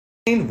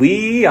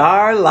We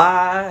are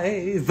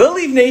live.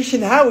 Believe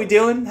Nation, how we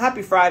doing?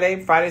 Happy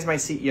Friday. Friday's my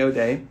CEO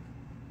day.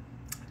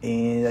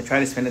 And I try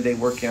to spend a day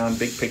working on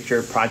big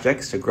picture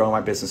projects to grow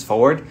my business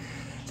forward.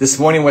 This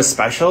morning was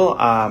special.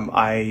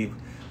 I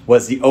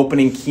was the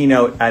opening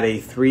keynote at a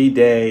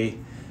 3-day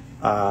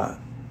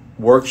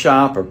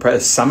workshop or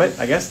summit,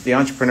 I guess, the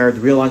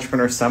Real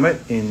Entrepreneur Summit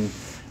in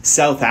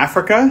South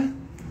Africa.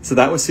 So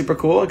that was super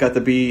cool. I got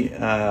to be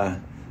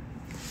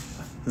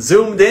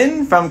zoomed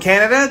in from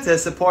Canada to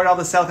support all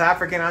the South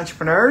African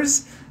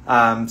entrepreneurs.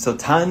 So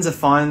tons of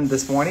fun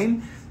this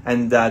morning.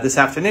 And this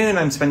afternoon,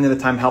 I'm spending the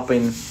time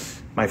helping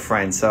my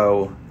friends.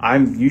 So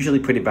I'm usually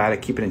pretty bad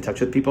at keeping in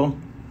touch with people.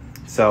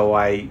 So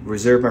I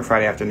reserve my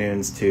Friday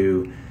afternoons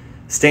to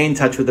stay in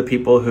touch with the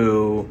people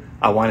who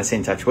I want to stay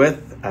in touch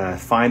with,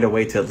 find a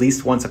way to at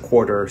least once a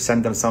quarter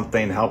send them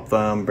something, help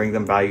them, bring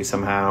them value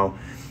somehow.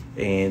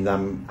 And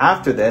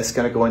after this,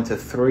 going to go into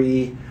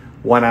 3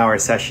 one-hour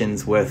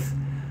sessions with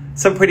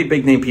some pretty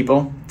big name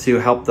people to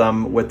help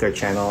them with their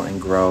channel and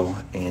grow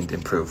and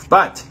improve.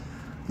 But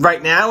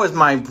right now is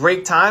my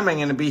break time. I'm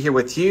going to be here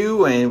with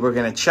you and we're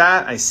going to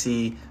chat. I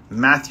see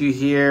Matthew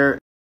here.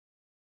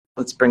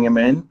 Let's bring him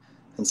in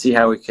and see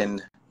how we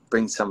can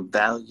bring some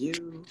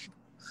value.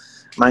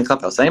 I'm on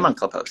Clubhouse. I am on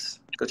Clubhouse.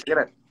 Go check it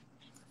out.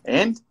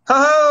 And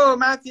ho,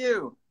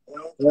 Matthew.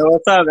 Yo,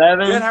 what's up,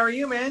 Evan? Good. How are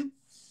you, man?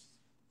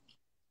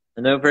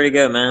 I'm doing pretty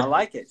good, man. I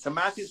like it. So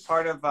Matthew's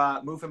part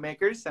of Movement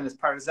Makers, and as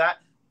part of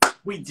that,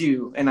 we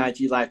do an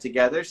IG Live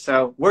together.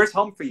 So where's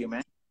home for you,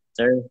 man?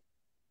 Sir.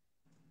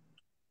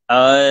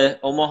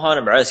 Omaha,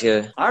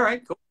 Nebraska. All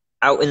right, cool.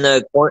 Out in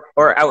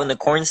the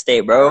corn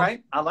state, bro. All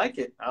right, I like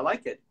it. I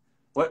like it.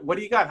 What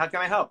do you got? How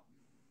can I help?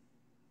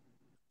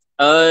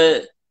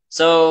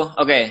 So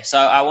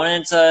I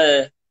wanted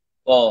to,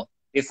 well,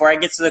 before I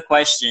get to the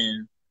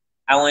question,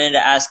 I wanted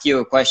to ask you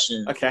a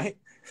question. Okay.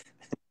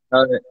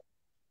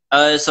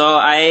 So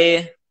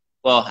I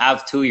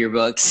have 2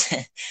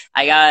 yearbooks.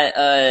 I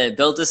got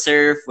Built to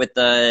Surf with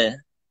the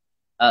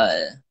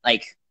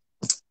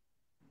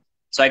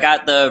so I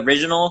got the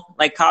original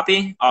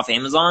copy off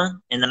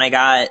Amazon, and then I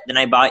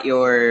bought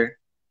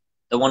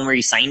the one where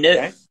you signed it.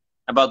 Okay.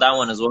 I bought that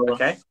one as well.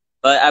 Okay.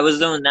 But I was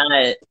doing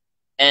that,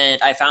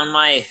 and I found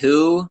my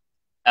Who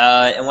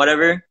and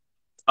whatever,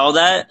 all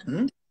that,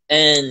 Mm-hmm.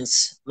 and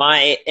it's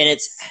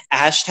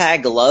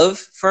 #love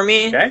for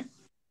me. Okay.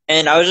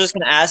 And I was just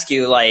gonna ask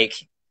you,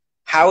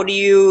 how do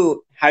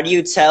you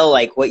tell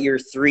what your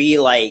 3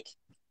 3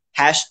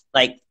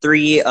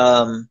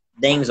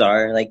 things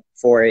are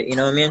for it? You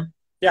know what I mean?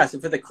 Yeah. So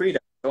for the credo,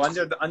 so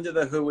under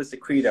the Who was the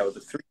credo,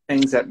 the 3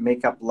 things that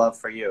make up love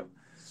for you.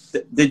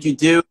 Did you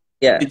do?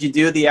 Yeah. Did you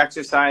do the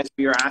exercise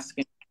where you're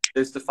asking?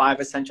 There's the 5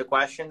 essential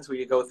questions where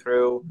you go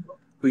through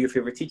who your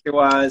favorite teacher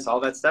was, all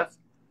that stuff.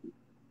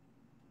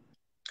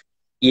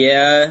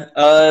 Yeah,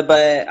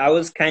 but I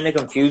was kind of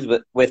confused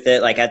with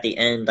it, at the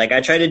end.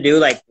 I tried to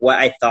do, what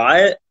I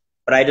thought,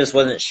 but I just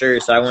wasn't sure,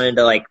 so I wanted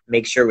to,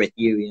 make sure with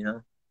you, you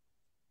know?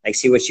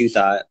 See what you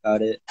thought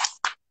about it.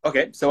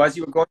 Okay, so as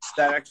you were going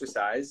through that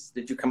exercise,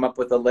 did you come up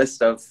with a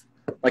list of,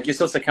 you're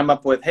supposed to come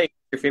up with, hey,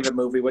 what's your favorite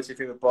movie? What's your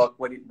favorite book?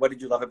 What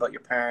did you love about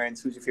your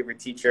parents? Who's your favorite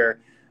teacher?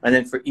 And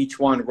then for each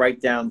one,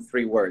 write down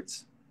 3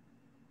 words.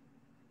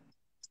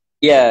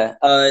 Yeah,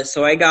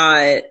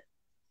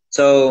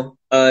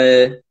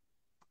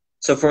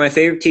 So for my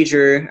favorite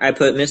teacher, I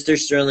put Mr.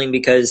 Sterling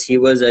because he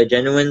was a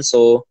genuine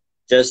soul,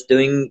 just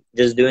doing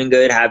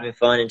good, having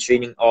fun, and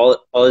treating all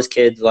his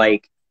kids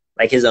like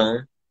his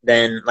own.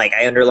 Then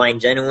I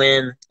underlined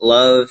genuine,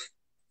 love,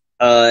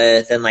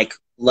 then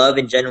love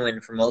and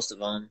genuine for most of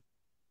them.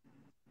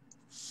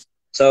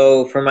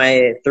 So for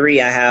my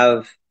 3, I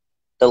have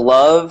the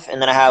love, and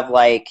then I have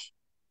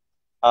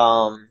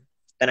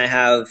then I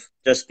have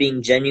just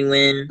being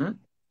genuine. Mm-hmm.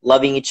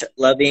 Loving each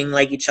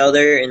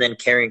other, and then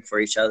caring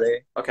for each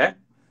other. Okay.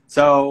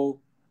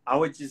 So I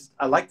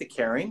like the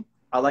caring.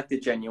 I like the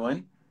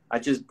genuine. I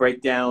just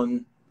break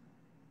down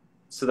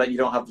so that you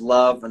don't have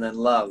love and then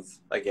love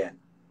again.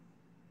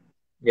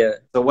 Yeah.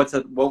 So what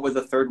would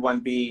the 3rd one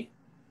be?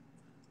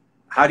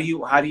 How do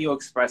you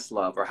express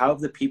love, or how have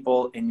the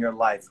people in your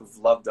life who've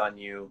loved on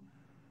you,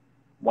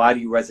 why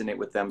do you resonate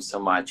with them so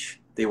much?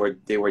 They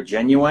were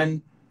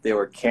genuine, they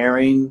were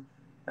caring,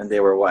 and they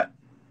were what?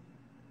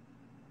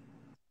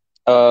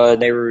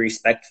 They were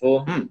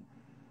respectful.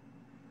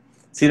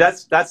 See,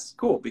 that's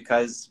cool,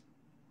 because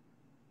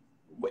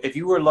if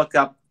you were to look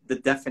up the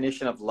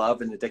definition of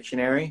love in the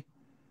dictionary,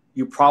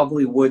 you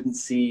probably wouldn't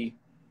see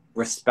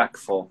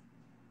respectful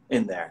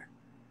in there.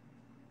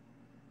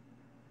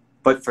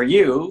 But for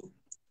you,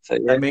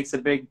 that makes a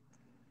big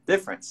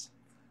difference.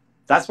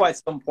 That's why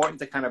it's so important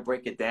to kind of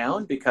break it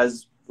down,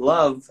 because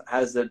love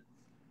has a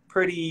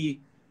pretty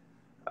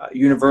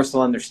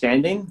universal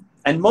understanding.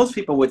 And most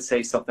people would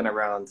say something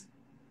around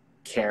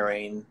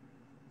caring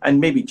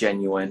and maybe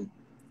genuine,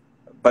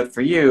 but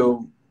for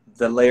you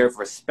the layer of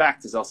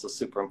respect is also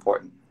super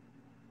important.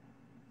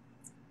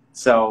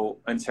 So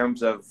in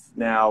terms of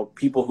now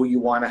people who you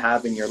want to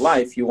have in your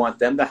life, you want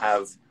them to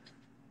have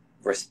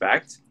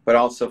respect, but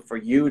also for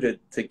you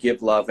to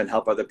give love and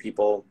help other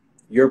people,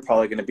 you're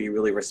probably going to be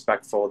really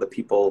respectful of the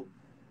people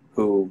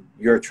who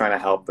you're trying to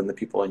help and the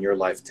people in your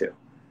life too.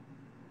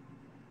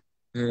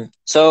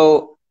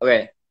 So,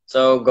 okay.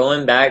 So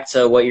going back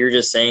to what you're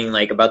just saying,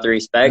 like about the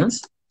respect.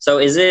 Mm-hmm. So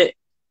is it,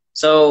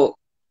 so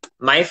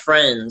my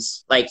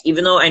friends, like,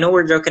 even though I know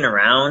we're joking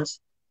around,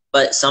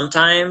 but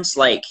sometimes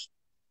like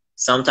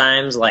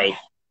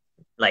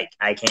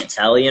I can't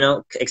tell,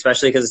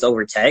 especially because it's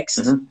over text.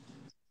 Mm-hmm.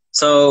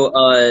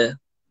 So,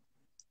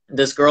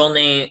 this girl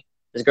named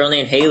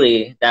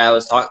Haley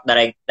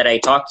that I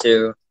talked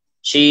to,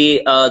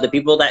 she, the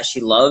people that she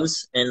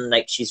loves and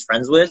like she's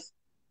friends with,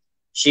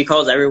 she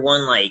calls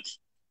everyone like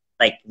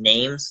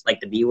names, like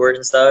the B word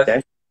and stuff.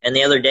 Okay. And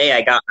the other day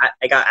I got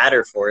at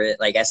her for it.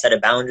 Like I set a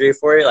boundary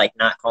for it, like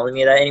not calling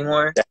me that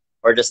anymore,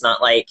 or just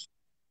not like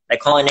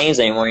calling names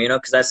anymore,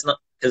 because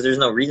there's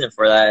no reason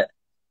for that.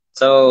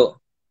 So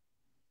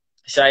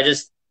should I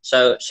just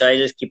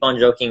keep on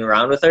joking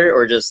around with her,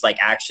 or just like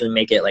actually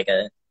make it like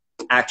a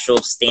actual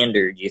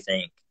standard, you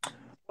think,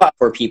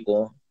 for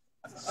people?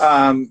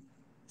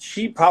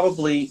 She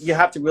probably, you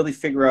have to really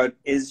figure out,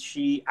 is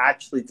she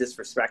actually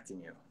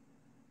disrespecting you?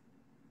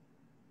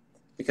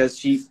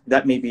 Because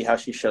that may be how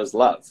she shows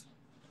love.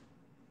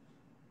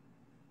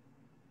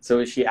 So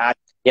is she Yeah,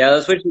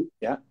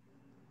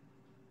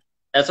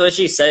 that's what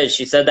she said.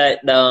 She said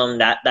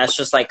that that's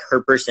just like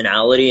her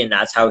personality, and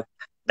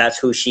that's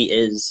who she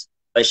is.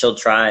 But she'll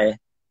try.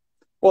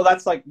 Well,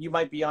 that's like, you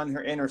might be on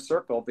her inner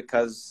circle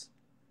because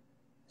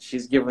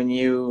she's given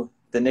you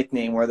the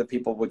nickname where other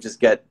people would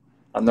just get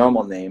a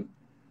normal name,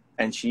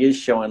 and she is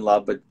showing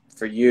love. But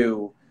for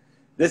you,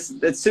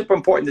 it's super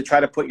important to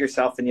try to put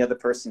yourself in the other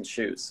person's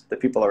shoes, the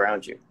people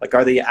around you. Like,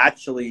 are they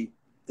actually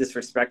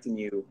disrespecting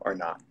you or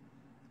not?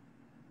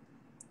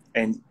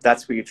 And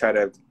that's where you try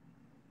to,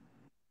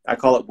 I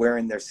call it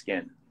wearing their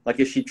skin. Like,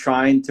 is she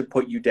trying to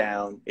put you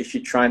down? Is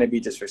she trying to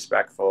be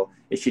disrespectful?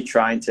 Is she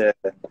trying to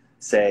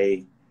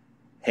say,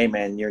 hey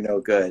man, you're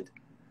no good?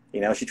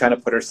 Is she trying to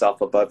put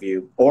herself above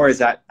you? Or is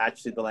that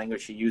actually the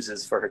language she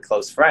uses for her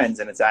close friends,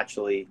 and it's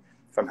actually,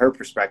 from her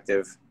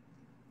perspective,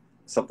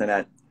 something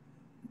that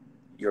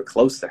you're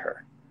close to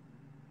her?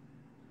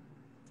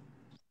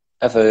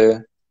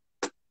 I'll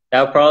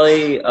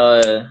probably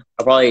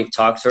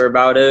talk to her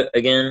about it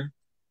again.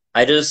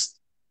 I don't,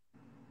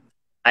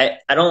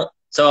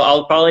 so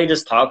I'll probably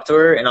just talk to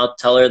her and I'll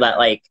tell her that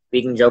like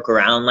we can joke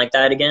around like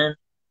that again,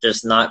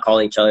 just not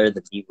call each other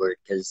the B word,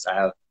 because I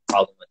have a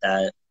problem with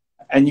that.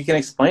 And you can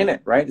explain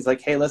it, right? It's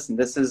like, hey, listen,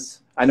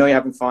 I know you're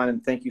having fun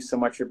and thank you so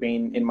much for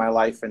being in my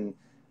life and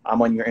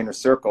I'm on your inner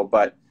circle,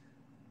 but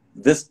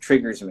this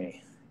triggers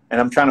me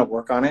and I'm trying to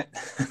work on it.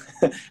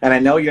 And I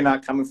know you're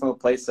not coming from a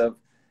place of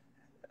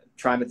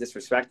trying to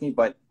disrespect me,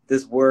 but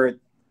this word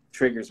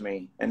triggers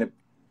me. And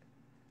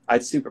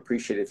I'd super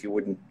appreciate it if you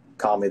wouldn't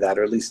call me that,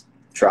 or at least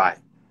try.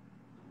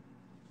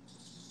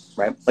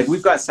 Right? Like,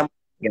 we've got some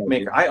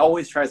maker. I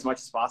always try as much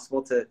as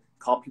possible to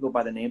call people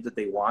by the names that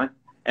they want.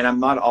 And I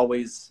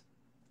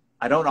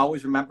don't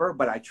always remember,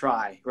 but I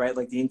try, right?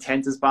 Like, the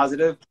intent is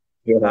positive.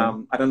 Yeah.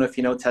 I don't know if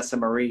you know Tessa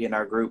Marie in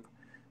our group,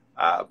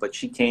 but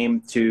she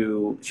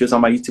was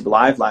on my YouTube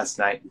Live last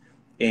night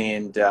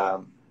and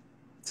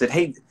said,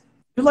 hey, do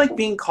you like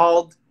being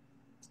called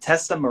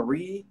Tessa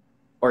Marie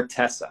or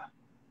Tessa?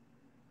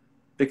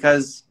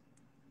 Because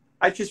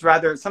I just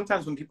rather,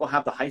 sometimes when people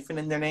have the hyphen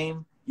in their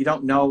name, you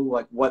don't know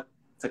like what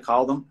to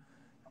call them.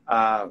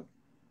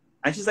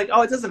 And she's like,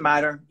 oh, it doesn't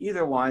matter,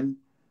 either one.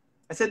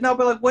 I said, no,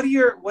 but like, what do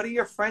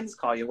your friends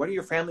call you? What do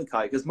your family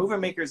call you? Because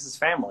Movement Makers is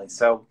family.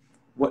 So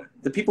what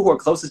the people who are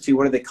closest to you,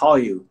 what do they call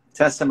you?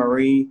 Tessa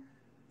Marie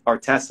or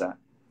Tessa?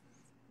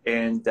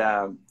 And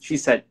she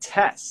said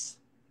Tess.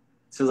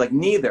 So it was like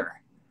neither,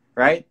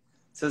 right?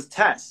 So it's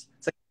Tess.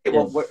 It's like, hey,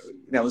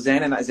 well,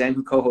 Zan,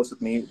 who co-hosts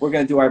with me, we're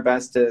going to do our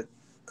best to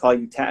call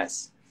you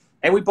Tess.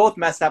 And we both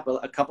messed up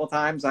a couple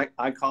times.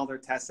 I called her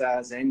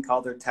Tessa. Zane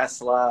called her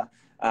Tesla.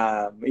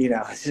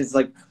 It's just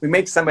like we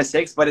make some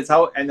mistakes, but it's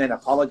how, and then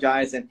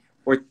apologize, and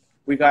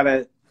we got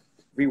to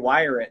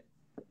rewire it.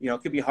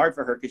 It could be hard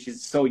for her because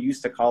she's so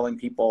used to calling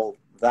people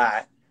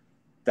that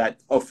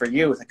for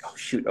you it's like, oh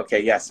shoot,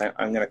 okay, yes,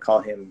 I'm going to call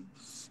him,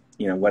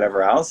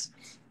 whatever else.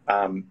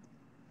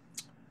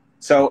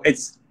 So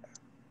it's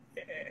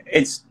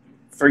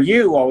for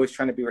you always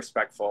trying to be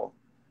respectful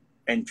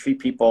and treat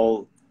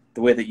people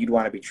the way that you'd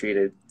want to be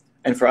treated.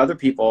 And for other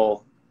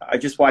people, I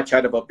just watch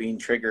out about being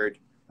triggered.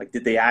 Like,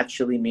 did they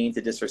actually mean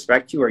to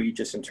disrespect you, or are you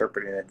just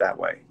interpreting it that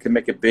way? It can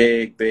make a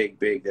big, big,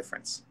 big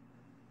difference.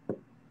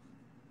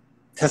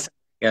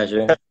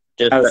 Gotcha.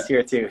 I was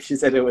here too. She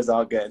said it was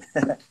all good.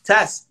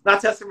 Tess,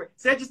 not Tessa Marie.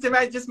 See, I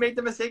just made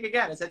the mistake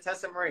again. I said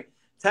Tessa Marie.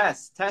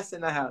 Tess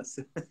in the house.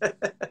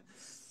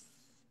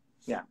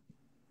 Yeah.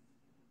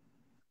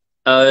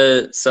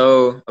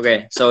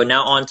 So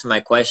now on to my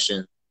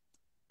question.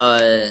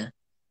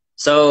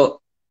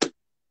 So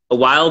a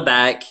while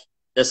back,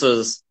 this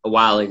was a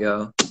while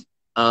ago,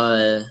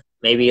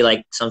 maybe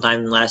like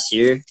sometime last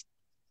year,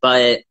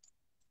 but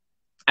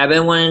I've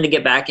been wanting to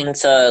get back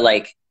into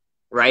like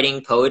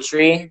writing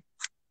poetry.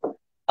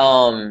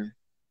 But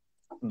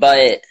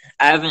I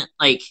haven't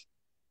like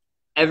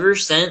ever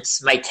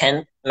since my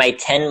 10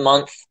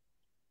 month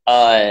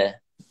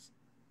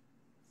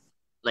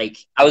like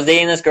I was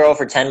dating this girl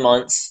for 10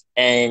 months,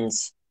 and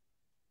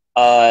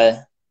uh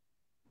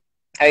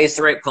I used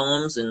to write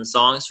poems and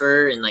songs for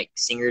her and like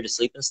sing her to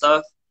sleep and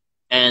stuff.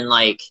 And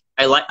like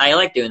I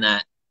like doing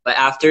that. But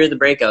after the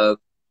breakup,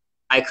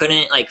 I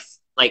couldn't like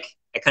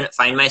I couldn't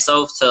find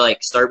myself to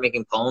like start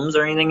making poems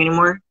or anything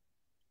anymore.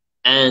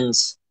 And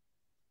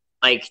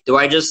like, do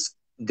I just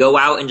go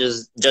out and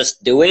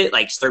just do it,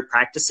 like start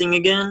practicing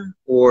again,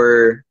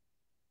 or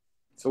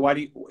So why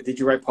did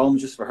you write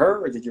poems just for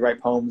her, or did you write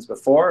poems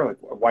before? Like,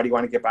 why do you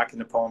want to get back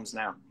into poems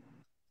now?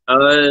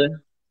 uh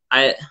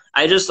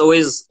I just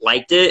always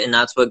liked it, and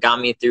that's what got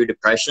me through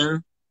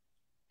depression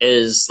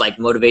is like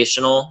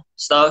motivational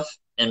stuff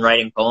and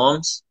writing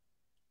poems.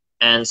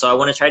 And so I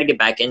want to try to get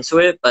back into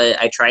it, but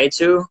I tried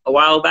to a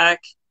while back,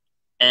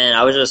 and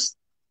I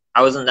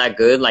wasn't that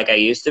good like I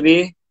used to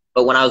be.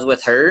 But when I was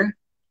with her,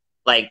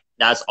 like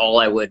that's all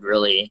I would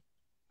really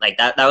like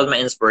that was my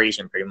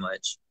inspiration pretty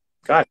much.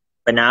 God,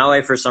 But now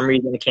I for some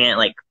reason can't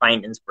like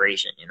find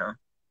inspiration, you know?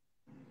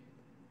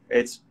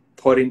 it's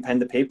putting pen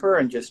to paper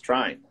and just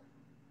trying.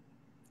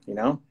 You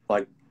know,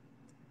 like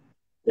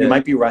you Yeah.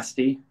 might be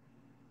rusty,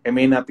 it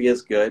may not be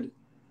as good,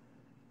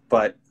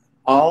 but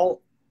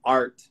all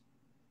art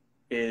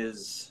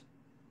is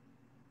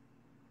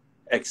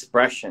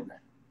expression.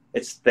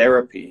 It's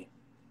therapy,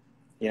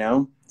 you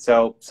know?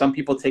 So some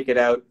people take it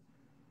out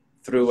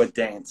through a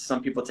dance.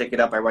 Some people take it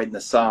out by writing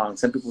a song.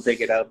 Some people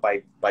take it out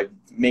by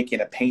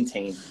making a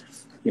painting,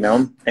 you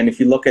know? And if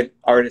you look at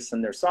artists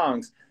and their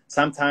songs,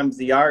 sometimes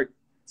the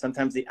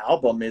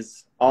album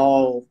is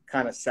all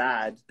kind of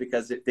sad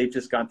because they've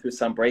just gone through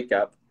some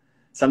breakup.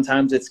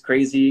 Sometimes it's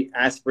crazy,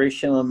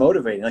 aspirational, and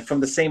motivating, like from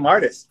the same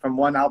artist, from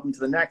one album to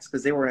the next,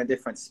 because they were in a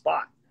different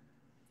spot.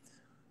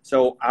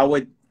 So I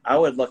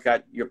would look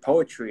at your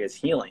poetry as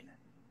healing,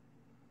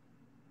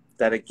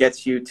 that it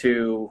gets you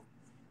to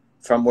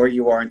from where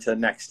you are into the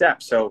next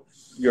step. So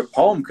your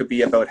poem could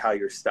be about how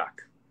you're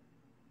stuck.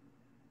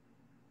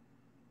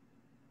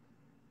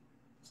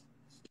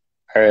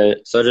 All right.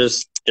 So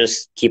just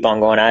keep on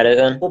going at it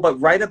then. Well, but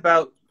write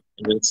about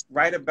Just,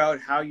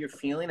 how you're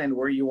feeling and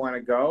where you want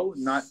to go,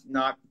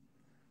 not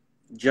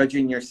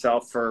judging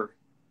yourself for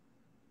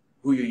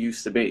who you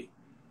used to be.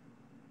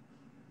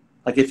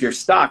 Like if you're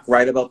stuck,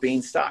 write about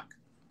being stuck.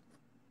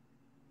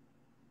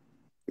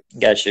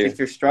 got you. If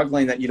you're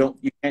struggling that you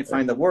can't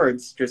find the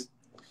words, just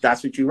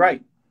that's what you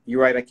write. You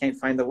write, I can't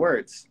find the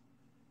words.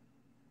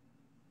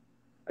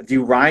 Do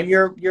you rhyme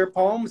your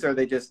poems, or are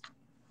they just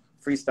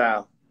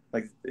freestyle?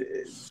 Like,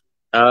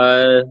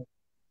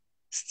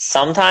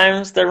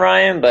 Sometimes they're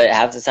rhyme, but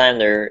half the time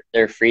they're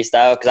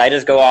freestyle because I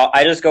just go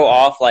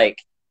off like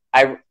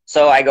I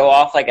go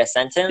off like a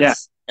sentence, yeah,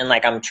 and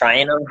like I'm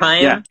trying to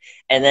rhyme, yeah,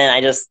 and then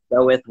I just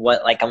go with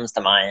what like comes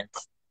to mind.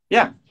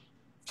 yeah.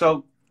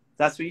 So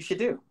that's what you should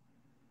do,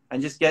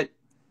 and just get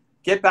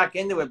back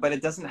into it. But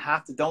it doesn't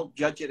have to. Don't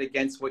judge it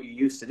against what you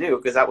used to do,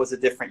 because that was a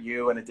different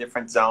you in a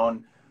different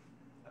zone,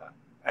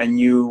 and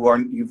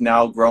you've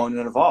now grown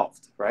and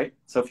evolved, right?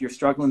 So if you're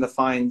struggling to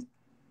find,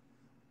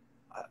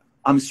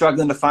 I'm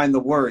struggling to find the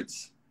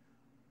words.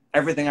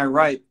 Everything I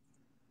write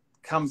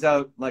comes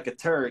out like a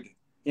turd.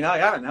 You know, I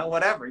don't know,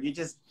 whatever. You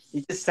just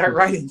start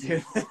writing,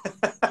 dude.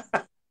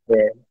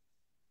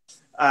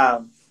 Yeah.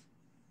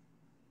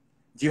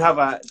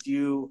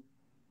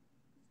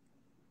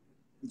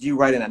 Do you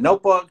write in a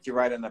notebook? Do you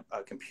write in a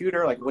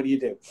computer? Like, what do you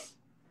do?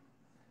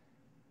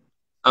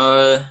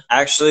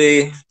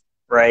 Actually,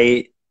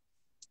 write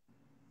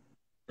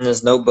in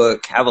this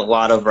notebook. I have a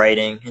lot of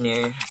writing in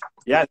here.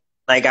 Yeah.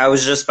 Like I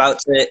was just about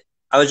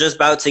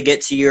to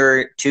get to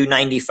your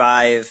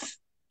 295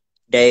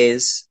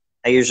 days.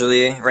 I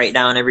usually write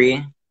down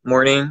every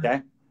morning.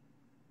 Okay.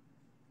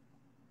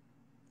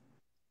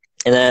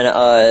 And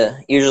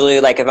then usually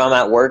like if I'm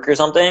at work or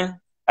something,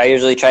 I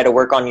usually try to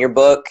work on your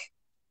book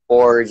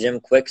or Jim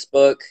Quick's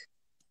book,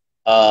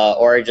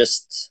 or I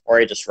just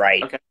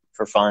write Okay.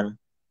 for fun.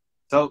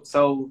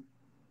 So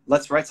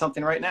let's write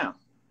something right now.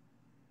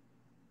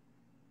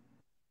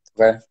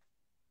 Okay.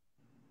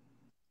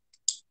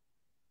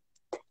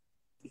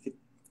 You could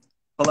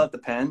pull out the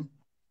pen,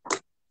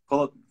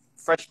 pull up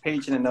fresh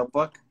page in a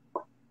notebook.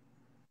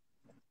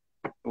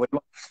 What do you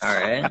want? All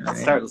right.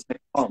 Let's start. Let's make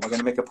a poem. We're going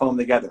to make a poem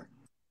together.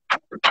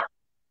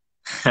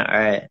 All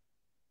right.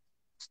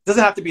 It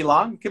doesn't have to be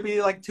long. It could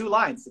be like 2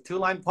 lines, a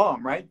 2-line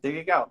poem, right? There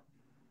you go.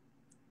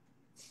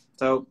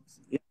 So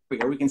yeah, here we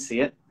go. We can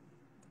see it.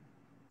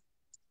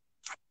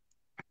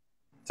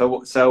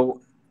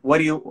 So what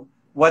are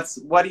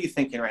you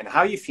thinking right now? How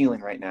are you feeling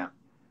right now?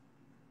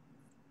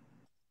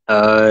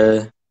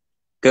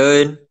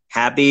 Good,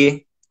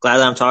 happy, glad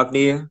that I'm talking to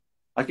you.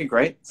 Okay,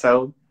 great.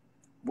 So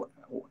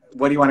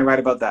what do you want to write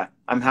about that?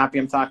 I'm happy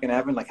I'm talking to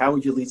Evan. Like, how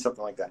would you lead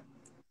something like that?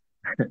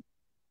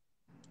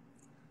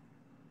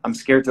 I'm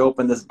scared to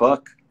open this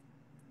book.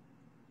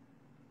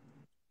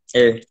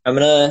 Here, I'm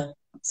gonna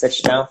Sit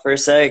you down for a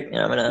sec, and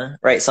I'm gonna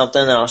write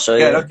something, and I'll show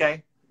Good. you.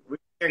 Okay. We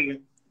can hear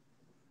you.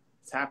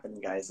 It's happening,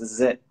 guys. This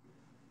is it.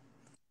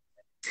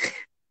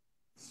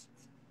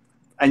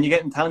 And you're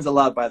getting tons of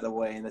love, by the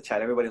way, in the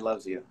chat. Everybody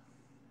loves you.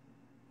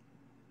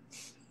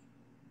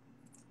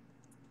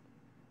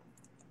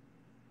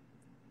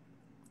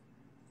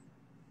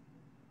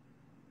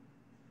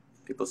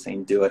 People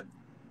saying, do it.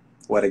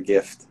 What a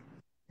gift.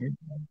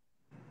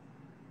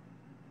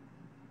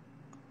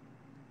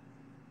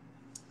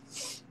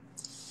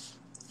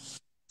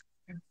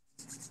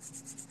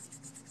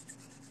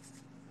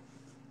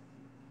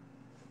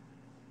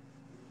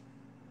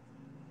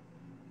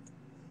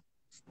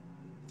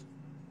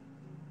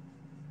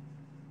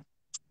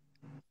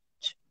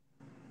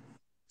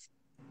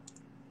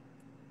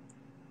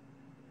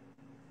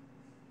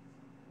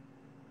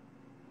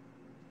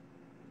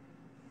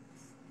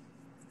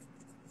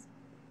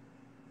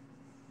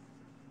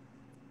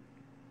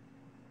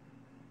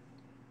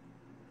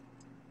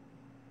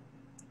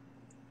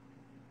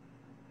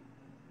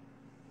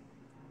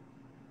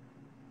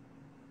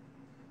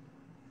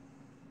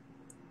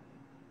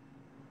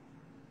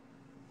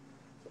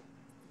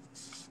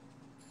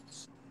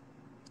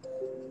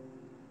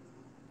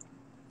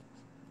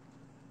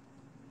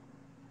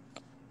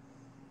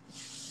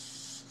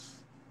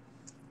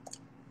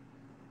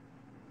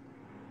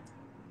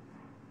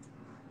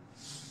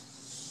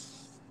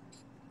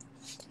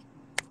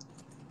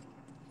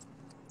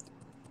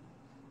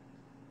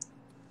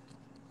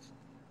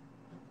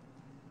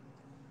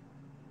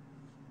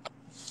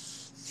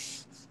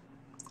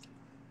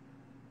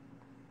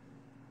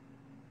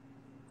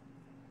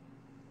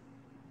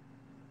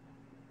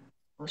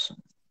 Awesome.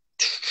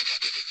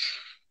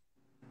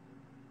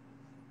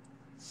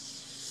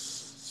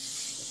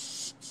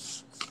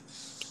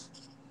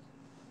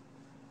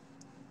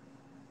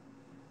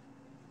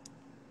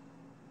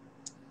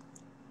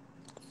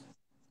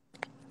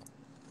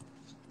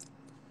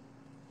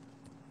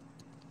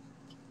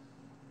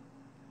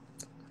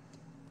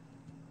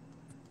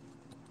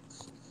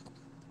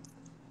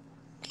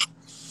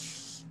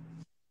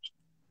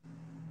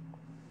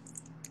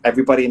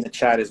 Everybody in the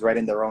chat is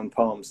writing their own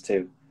poems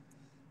too.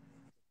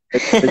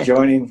 They're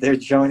joining. They're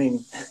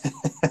joining.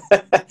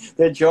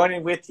 They're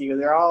joining with you.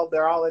 They're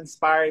all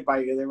inspired by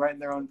you. They're writing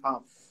their own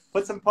poems.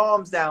 Put some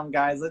poems down,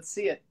 guys. Let's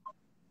see it.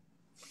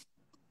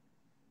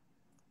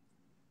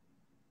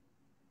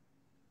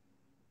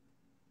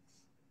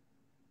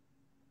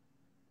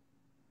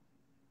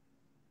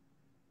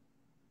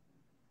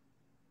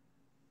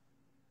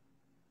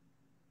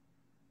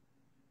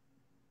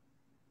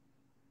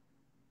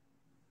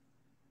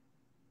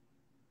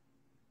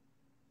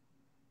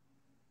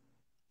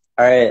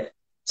 All right.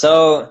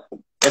 So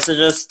this is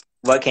just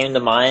what came to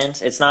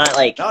mind. It's not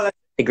like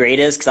the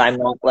greatest because I'm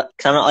not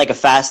like a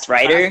fast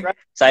writer.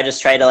 So I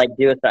just try to like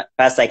do it as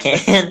fast as I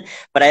can.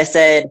 But I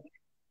said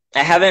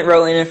I haven't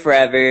written in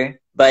forever,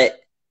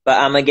 but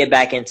I'm gonna get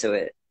back into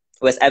it.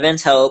 With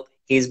Evan's help,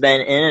 he's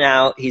been in and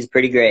out. He's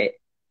pretty great.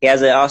 He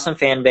has an awesome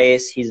fan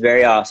base. He's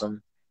very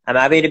awesome. I'm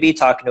happy to be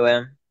talking to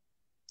him.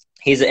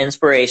 He's an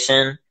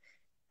inspiration,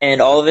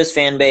 and all of his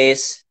fan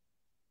base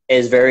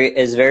is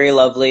very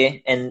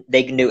lovely, and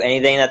they can do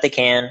anything that they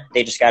can.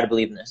 They just got to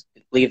believe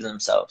in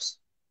themselves.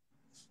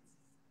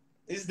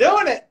 He's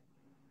doing it.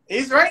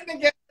 He's writing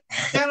again,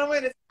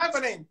 gentlemen. It's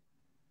happening.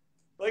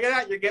 Look at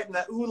that. You're getting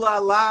the ooh la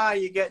la.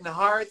 You're getting the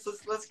hearts.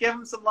 Let's give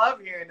him some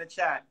love here in the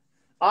chat.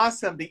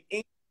 Awesome. The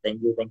ink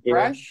Thank you.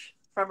 fresh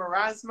from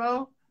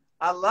Erasmo.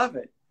 I love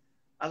it.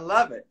 I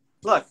love it.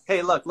 Look,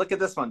 hey, look at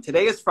this one.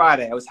 Today is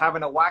Friday. I was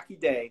having a wacky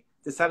day.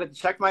 Decided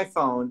to check my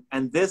phone,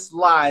 and this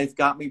live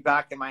got me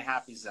back in my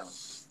happy zone.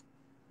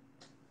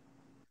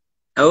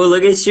 Oh,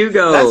 look at you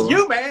go! That's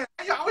you, man.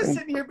 I was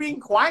sitting here being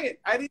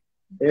quiet.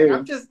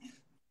 I'm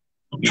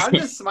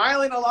just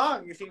smiling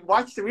along. If you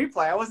watch the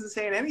replay, I wasn't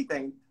saying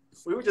anything.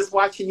 We were just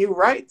watching you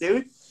write,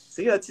 dude.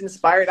 See, that's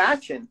inspired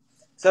action.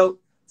 So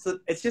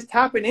it's just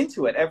tapping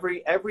into it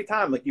every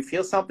time. Like you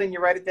feel something, you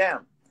write it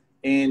down.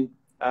 And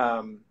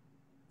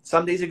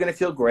some days you're gonna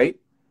feel great.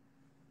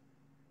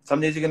 Some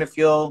days you're going to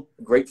feel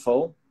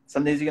grateful.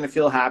 Some days you're going to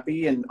feel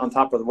happy and on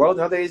top of the world.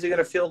 And other days you're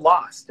going to feel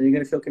lost and you're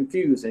going to feel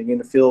confused and you're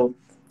going to feel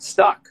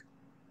stuck.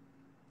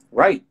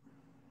 Right.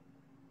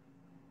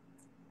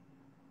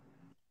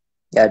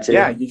 Gotcha.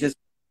 Yeah,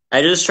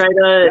 I just try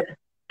to,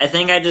 I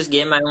think I just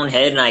get in my own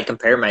head and I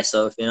compare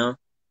myself, you know?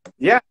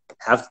 Yeah.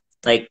 I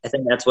think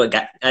that's what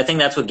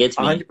gets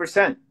me.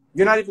 100%.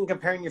 You're not even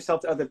comparing yourself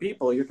to other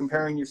people. You're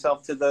comparing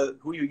yourself to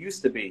who you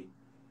used to be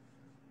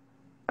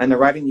and the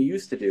writing you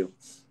used to do.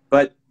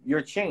 But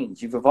you're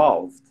changed. You've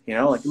evolved. You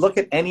know, like look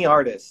at any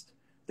artist.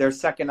 Their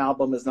second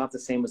album is not the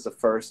same as the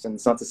first, and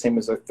it's not the same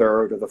as their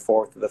third or the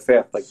fourth or the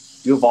fifth. Like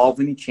you evolve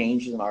and you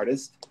change as an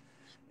artist,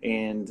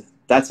 and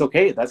that's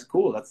okay. That's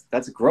cool.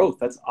 That's growth.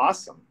 That's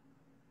awesome.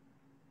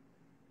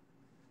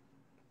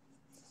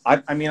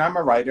 I mean, I'm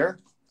a writer.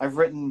 I've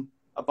written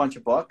a bunch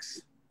of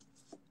books,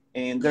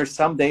 and there's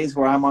some days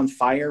where I'm on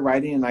fire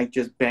writing, and I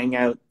just bang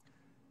out.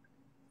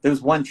 There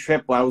was one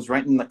trip where I was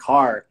renting the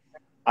car.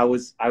 I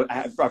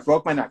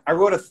broke my neck. I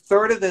wrote a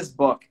third of this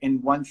book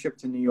in one trip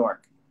to New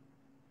York.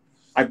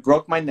 I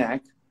broke my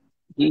neck.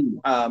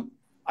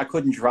 I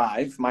couldn't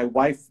drive. My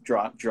wife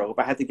drove.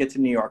 I had to get to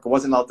New York. I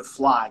wasn't allowed to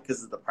fly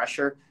because of the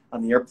pressure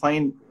on the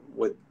airplane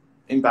would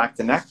impact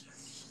the neck.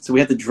 So we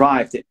had to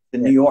drive to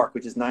New York,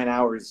 which is 9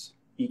 hours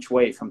each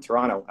way from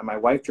Toronto. And my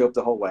wife drove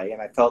the whole way.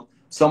 And I felt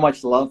so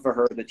much love for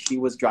her that she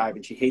was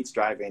driving. She hates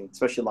driving,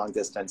 especially long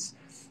distance.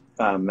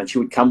 And she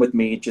would come with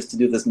me just to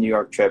do this New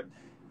York trip.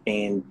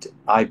 And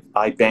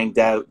I banged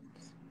out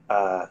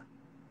a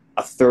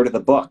third of the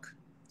book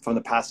from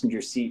the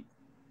passenger seat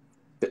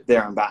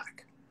there and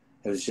back.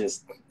 It was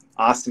just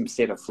awesome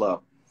state of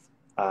flow.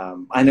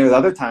 I know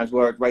other times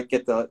where I'd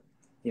get the,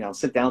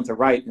 sit down to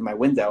write in my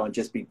window and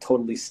just be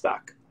totally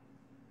stuck.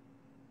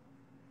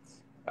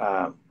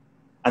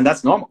 And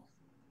that's normal.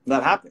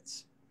 That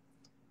happens.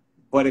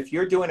 But if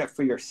you're doing it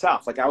for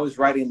yourself, like I was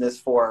writing this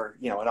for,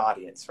 an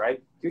audience,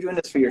 right? You're doing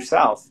this for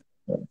yourself.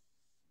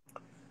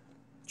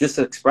 Just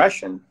an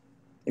expression.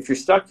 If you're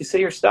stuck, you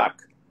say you're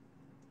stuck.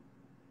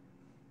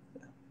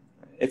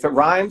 If it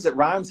rhymes, it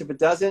rhymes. If it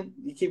doesn't,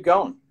 you keep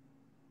going.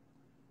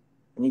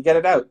 And you get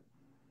it out.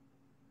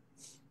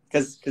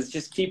 Because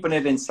just keeping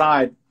it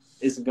inside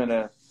isn't going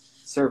to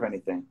serve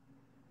anything.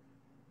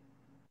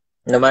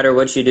 No matter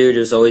what you do,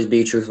 just always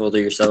be truthful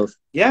to yourself.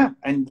 Yeah,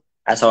 and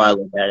that's how I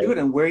look at it.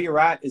 And where you're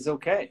at is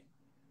okay.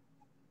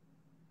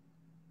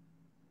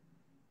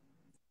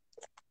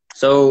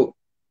 So,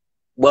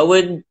 what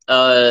would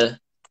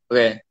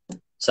okay?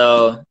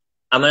 So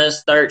I'm gonna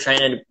start trying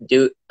to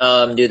do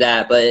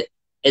that. But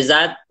is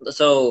that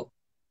so?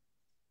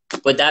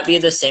 Would that be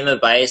the same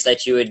advice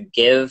that you would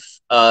give?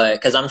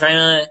 Because I'm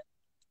trying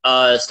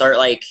to start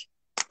like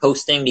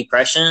posting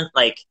depression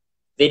like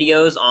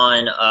videos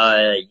on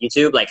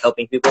YouTube, like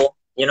helping people,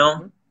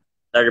 that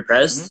are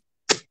depressed.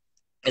 Mm-hmm.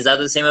 Is that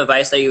the same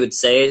advice that you would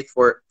say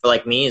for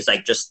like me? Is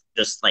like just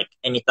like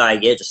any thought I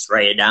get, just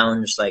write it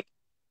down, just like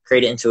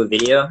create it into a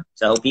video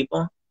to help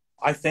people?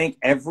 I think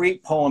every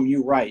poem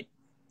you write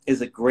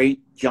is a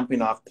great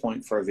jumping off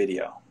point for a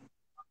video.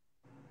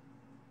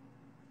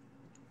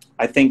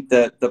 I think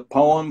that the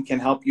poem can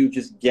help you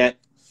just get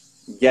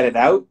it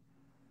out,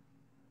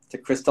 to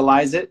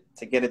crystallize it,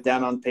 to get it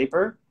down on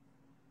paper.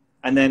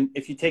 And then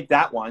if you take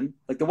that one,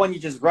 like the one you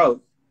just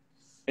wrote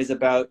is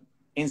about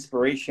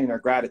inspiration or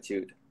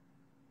gratitude.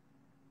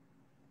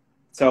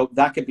 So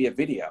that could be a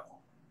video.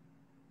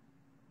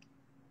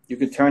 You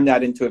can turn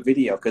that into a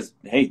video because,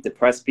 hey,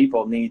 depressed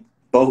people need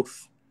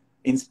both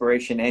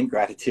inspiration and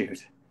gratitude.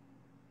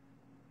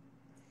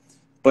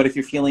 But if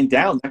you're feeling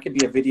down, that could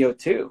be a video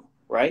too,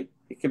 right?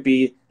 It could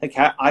be like,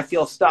 I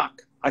feel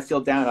stuck. I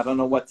feel down. I don't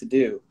know what to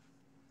do.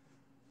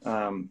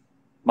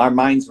 My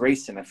mind's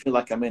racing. I feel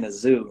like I'm in a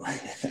zoo. I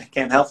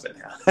can't help it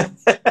now.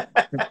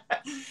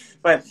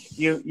 But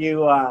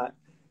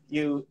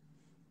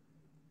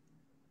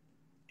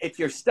if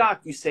you're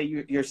stuck, you say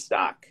you're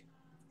stuck,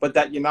 but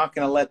that you're not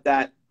going to let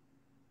that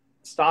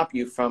stop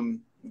you from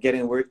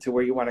getting to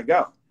where you want to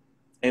go.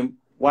 And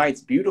why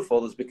it's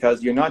beautiful is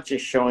because you're not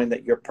just showing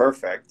that you're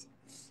perfect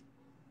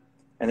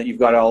and that you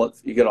get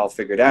all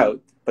figured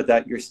out, but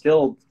that you're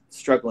still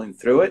struggling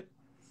through it,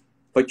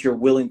 but you're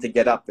willing to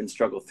get up and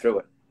struggle through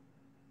it.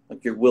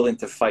 Like you're willing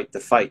to fight the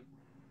fight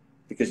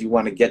because you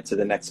want to get to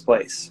the next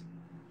place.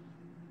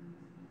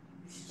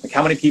 Like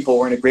how many people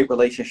were in a great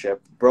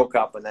relationship, broke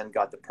up, and then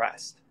got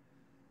depressed?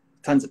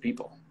 Tons of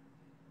people.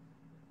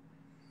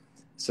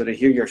 So to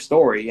hear your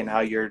story and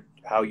how you're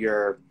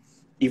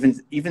even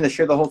to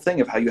share the whole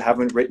thing of how you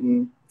haven't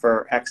written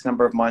for X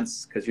number of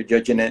months because you're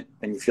judging it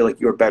and you feel like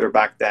you were better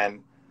back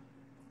then,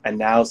 and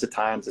now's the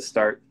time to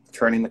start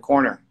turning the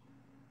corner.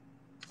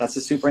 That's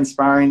a super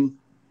inspiring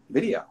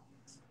video.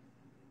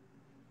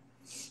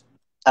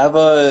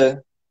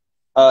 What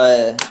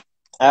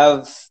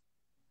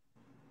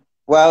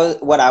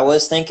I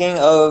was thinking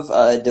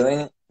of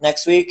doing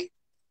next week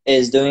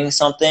is doing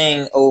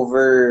something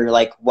over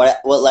like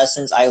what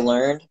lessons I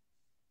learned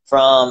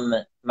from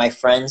my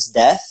friend's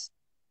death,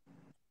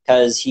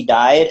 because he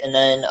died, and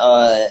then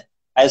I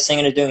was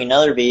thinking of doing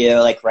another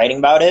video like writing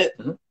about it,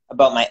 mm-hmm.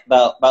 about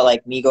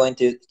like me going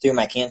through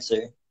my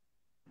cancer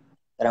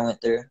that I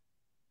went through,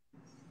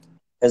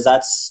 because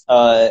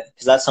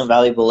that's some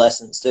valuable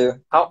lessons too.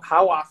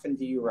 How often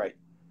do you write,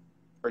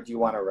 or do you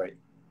want to write?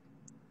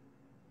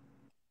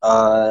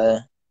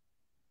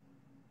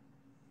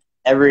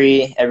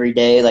 Every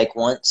day, like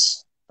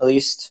once at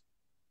least.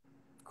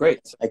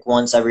 Great. Like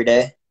once every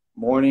day.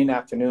 Morning,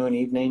 afternoon,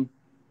 evening?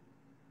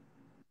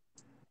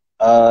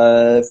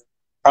 Probably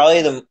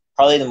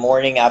the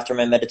morning after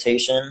my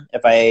meditation,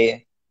 if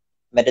I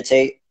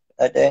meditate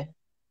that day.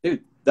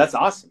 Dude, that's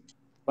awesome.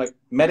 Like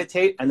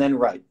meditate and then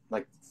write.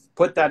 Like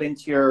put that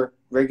into your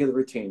regular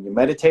routine. You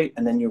meditate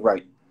and then you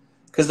write.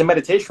 Because the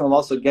meditation will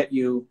also get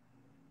you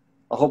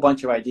a whole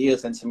bunch of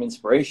ideas and some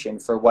inspiration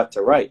for what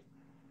to write.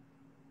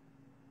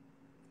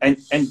 And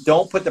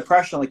don't put the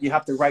pressure on like you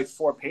have to write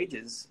 4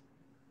 pages.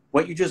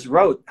 What you just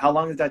wrote, how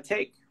long did that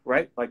take,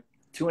 right? Like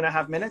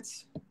 2.5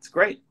 minutes? It's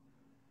great.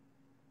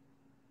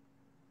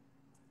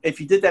 if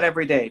you did that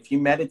every day, if you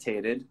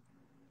meditated,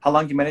 how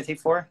long do you meditate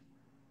for?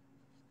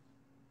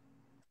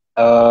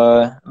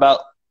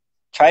 About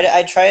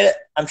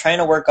I'm trying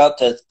to work up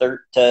to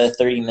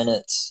 30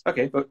 minutes,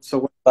 Okay, but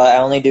I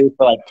only do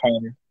for like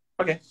 10.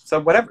 okay, so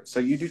whatever. So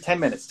you do 10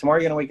 minutes. Tomorrow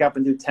you're going to wake up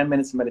and do 10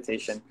 minutes of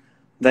meditation,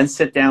 then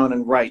sit down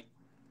and write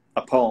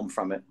a poem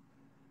from it.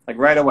 Like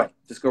right away.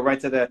 Just go right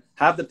to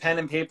have the pen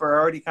and paper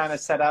already kind of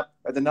set up,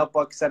 or the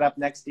notebook set up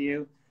next to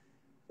you.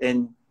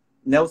 And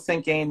no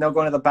thinking, no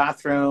going to the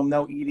bathroom,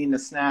 no eating a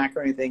snack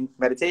or anything.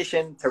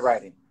 Meditation to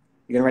writing.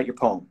 You're going to write your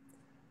poem.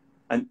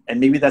 And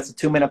maybe that's a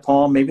 2-minute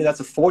poem. Maybe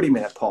that's a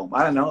 40-minute poem.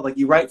 I don't know. Like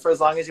you write for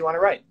as long as you want to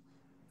write.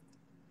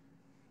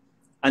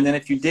 And then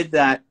if you did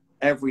that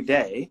every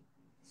day,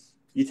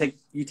 you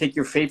take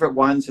your favorite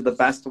ones or the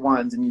best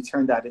ones and you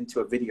turn that into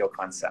a video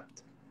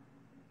concept.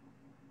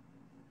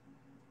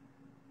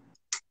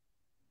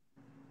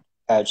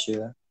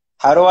 Gotcha.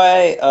 How do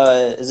I,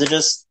 is it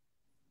just,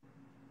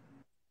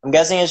 I'm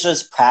guessing it's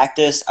just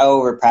practice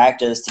over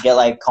practice to get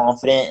like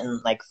confident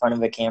in like front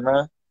of a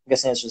camera. I'm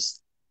guessing it's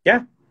just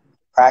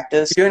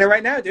practice. You're doing it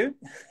right now, dude.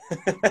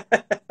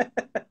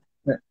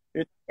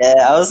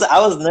 Yeah, I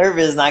was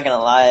nervous, not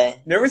gonna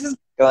lie. Nervous is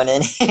going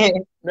in.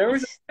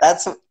 Nervous.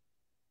 That's.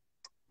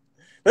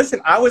 Listen,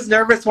 I was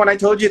nervous when I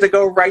told you to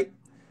go right.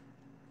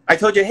 I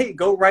told you, hey,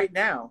 go right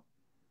now,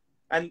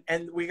 and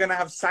we're gonna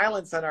have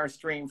silence on our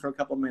stream for a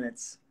couple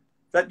minutes.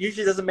 That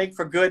usually doesn't make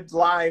for good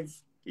live,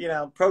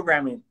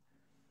 programming.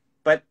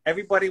 But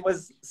everybody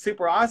was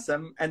super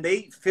awesome, and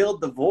they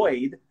filled the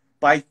void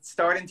by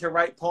starting to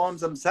write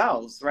poems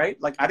themselves,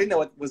 right? Like, I didn't know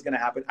what was going to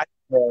happen. I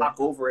didn't talk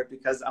over it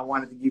because I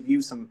wanted to give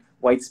you some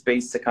white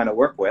space to kind of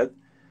work with.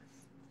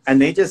 And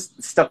they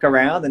just stuck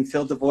around and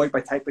filled the void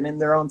by typing in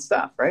their own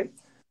stuff, right?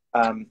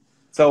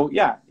 So,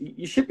 yeah,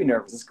 you should be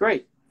nervous. It's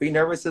great. Being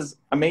nervous is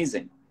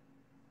amazing.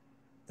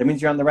 That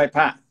means you're on the right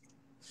path.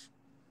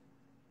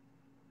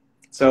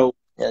 So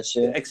yeah,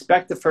 sure.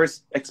 expect the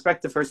first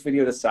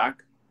video to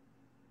suck,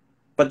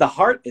 but the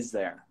heart is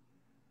there.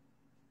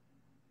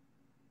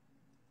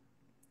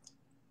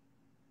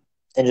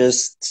 And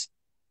just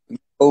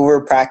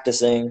over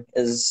practicing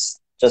is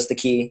just the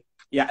key.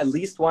 Yeah, at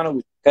least one a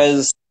week.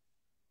 Because,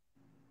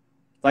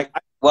 like,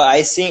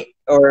 I seen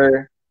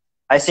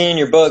in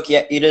your book,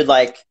 yeah, you did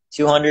like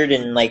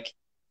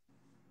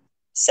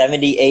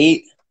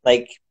 278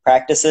 like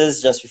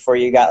practices just before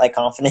you got like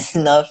confident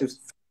enough to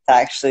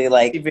actually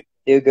like do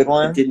a good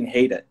one. I didn't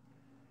hate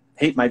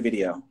my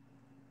video.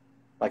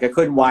 Like, I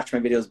couldn't watch my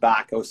videos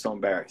back. I was so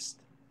embarrassed.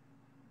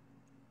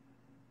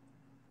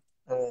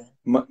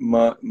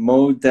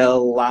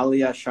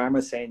 Modelalia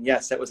Sharma saying,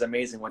 yes, that was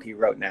amazing what he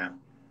wrote now.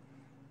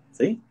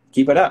 See?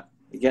 Keep it up.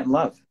 You're getting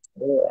love.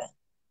 Yeah.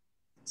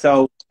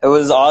 So it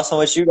was awesome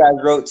what you guys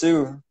wrote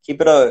too.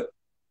 Keep it up.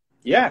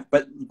 Yeah,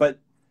 but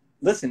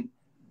listen,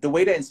 the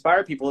way to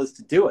inspire people is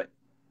to do it.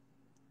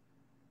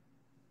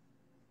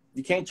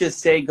 You can't just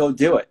say, go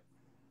do it.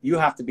 You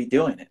have to be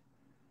doing it.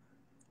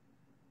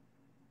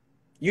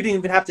 You didn't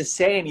even have to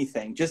say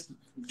anything. Just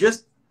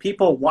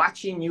people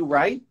watching you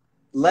write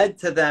led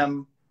to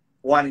them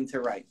wanting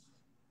to write.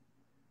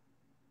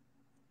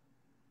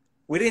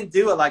 We didn't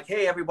do it like,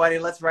 hey, everybody,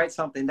 let's write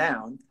something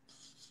down.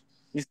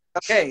 You said,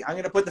 okay, I'm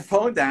going to put the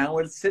phone down.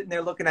 We're sitting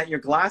there looking at your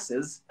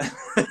glasses,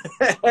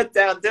 head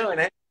down doing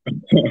it.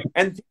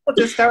 And people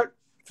just start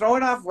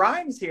throwing off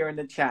rhymes here in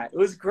the chat. It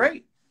was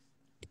great.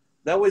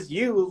 That was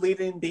you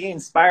leading the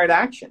inspired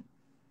action.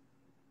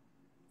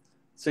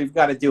 So you've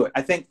got to do it.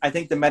 I think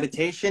the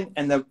meditation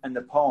and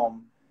the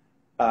poem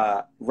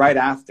right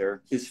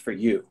after is for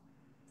you.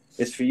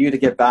 It's for you to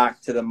get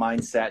back to the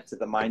mindset, to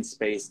the mind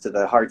space, to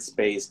the heart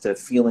space, to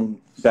feeling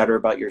better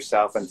about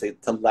yourself and to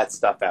let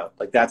stuff out.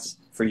 Like, that's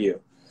for you.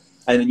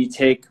 And then you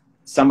take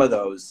some of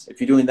those. If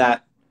you're doing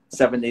that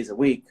 7 days a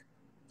week,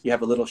 you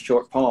have a little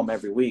short poem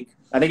every week.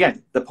 And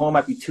again, the poem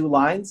might be 2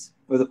 lines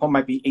or the poem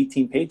might be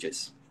 18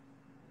 pages.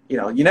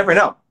 You never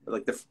know.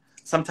 Like,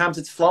 sometimes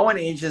it's flowing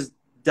and you just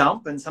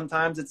dump, and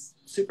sometimes it's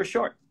super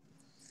short.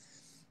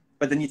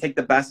 But then you take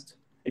the best.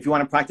 If you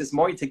want to practice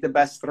more, you take the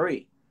best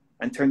 3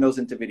 and turn those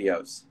into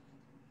videos.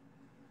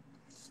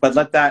 But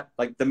let that,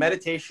 like, the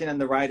meditation and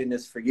the writing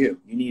is for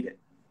you. You need it.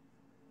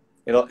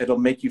 It'll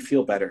make you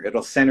feel better.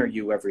 It'll center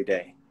you every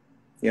day.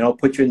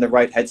 Put you in the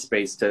right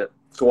headspace to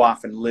go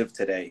off and live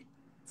today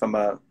from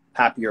a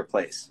happier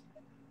place.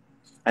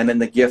 And then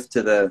the gift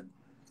to the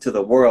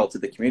world, to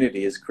the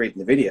community, is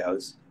creating the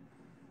videos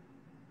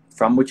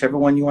from whichever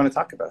one you want to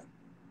talk about.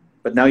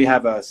 But now you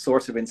have a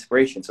source of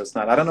inspiration. So it's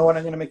not, I don't know what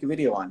I'm going to make a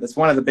video on. That's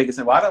one of the biggest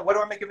things. What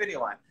do I make a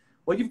video on?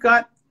 Well, you've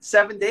got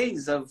 7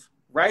 days of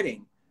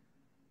writing.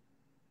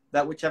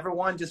 That whichever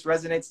one just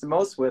resonates the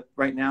most with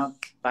right now,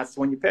 that's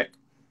the one you pick.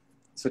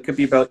 So it could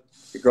be about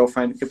your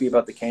girlfriend. It could be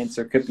about the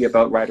cancer. It could be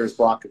about writer's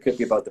block. It could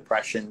be about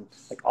depression.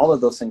 Like, all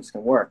of those things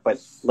can work.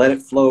 But let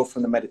it flow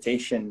from the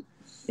meditation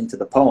into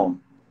the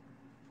poem.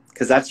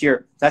 Because that's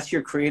your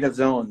creative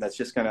zone that's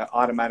just going to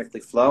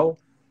automatically flow.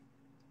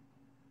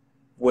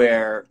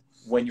 Where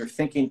when you're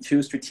thinking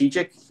too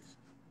strategic,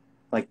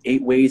 like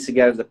 8 ways to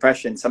get out of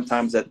depression,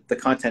 sometimes that the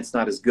content's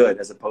not as good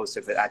as opposed to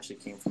if it actually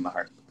came from the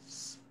heart.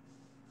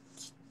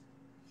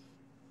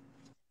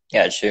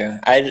 Yeah, true.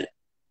 I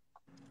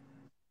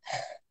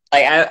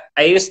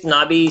used to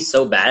not be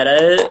so bad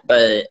at it,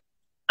 but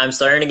I'm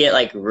starting to get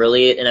like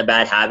really in a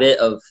bad habit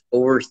of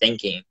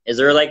overthinking. Is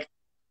there like,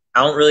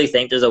 I don't really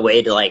think there's a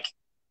way to like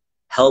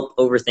help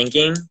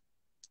overthinking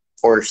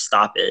or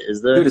stop it.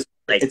 Is there Dude,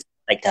 like to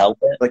help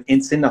it? like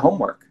it's in the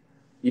homework.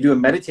 You do a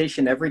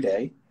meditation every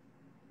day,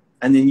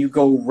 and then you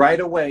go right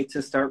away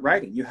to start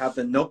writing. You have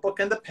the notebook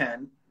and the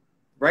pen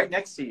right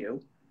next to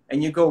you,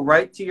 and you go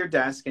right to your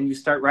desk and you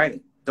start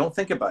writing. Don't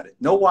think about it.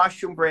 No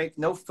washroom break,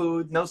 no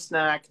food, no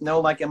snack, no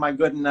like, am I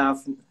good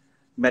enough?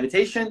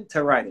 Meditation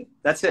to writing.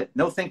 That's it.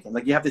 No thinking.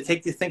 Like you have to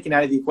take the thinking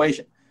out of the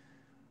equation.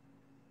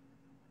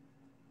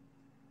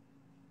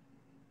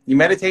 You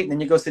meditate and then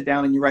you go sit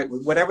down and you write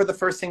whatever the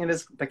first thing it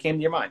is that came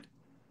to your mind.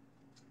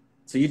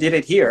 So you did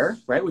it here,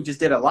 right? We just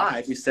did it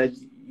live. You said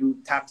you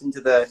tapped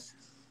into the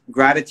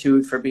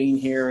gratitude for being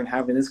here and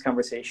having this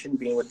conversation,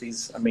 being with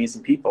these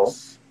amazing people.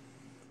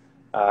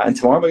 And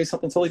tomorrow might be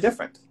something totally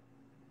different.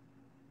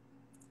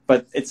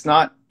 But it's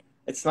not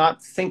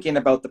thinking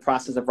about the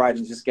process of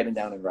writing, just getting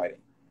down and writing.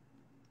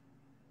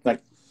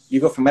 Like you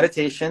go from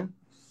meditation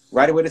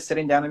right away to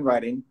sitting down and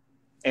writing,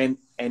 and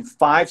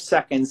 5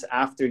 seconds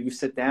after you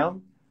sit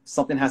down,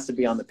 something has to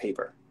be on the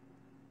paper.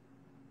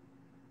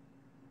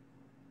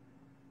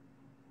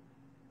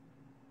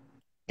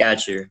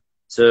 Got you.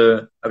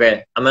 So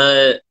okay, I'm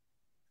gonna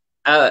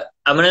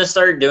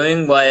start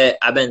doing what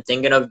I've been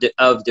thinking of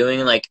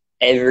doing like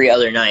every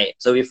other night.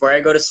 So before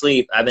I go to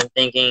sleep, I've been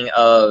thinking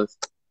of,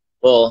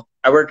 well,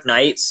 I work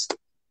nights,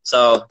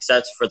 so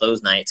except for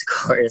those nights, of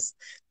course.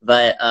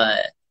 But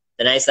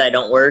the nights that I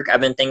don't work, I've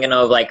been thinking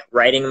of like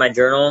writing in my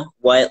journal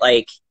what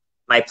like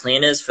my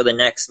plan is for the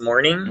next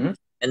morning, Mm-hmm.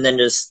 and then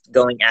just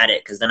going at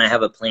it because then I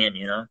have a plan,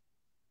 you know.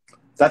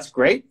 That's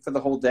great for the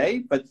whole day,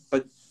 but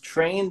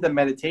train the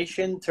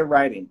meditation to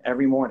writing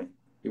every morning.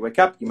 You wake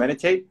up, you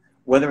meditate,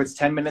 whether it's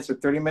 10 minutes or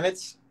 30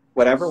 minutes,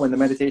 whatever, when the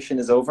meditation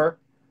is over,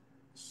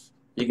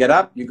 you get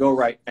up, you go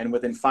write, and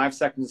within 5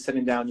 seconds of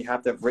sitting down, you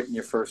have to have written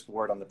your first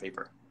word on the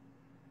paper.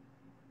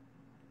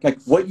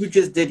 Like what you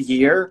just did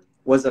here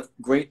was a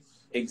great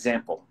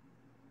example,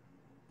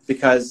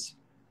 because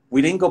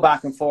we didn't go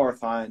back and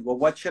forth on, well,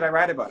 what should I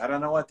write about? I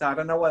don't know what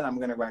I'm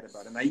going to write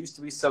about. And I used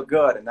to be so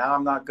good, and now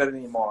I'm not good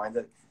anymore.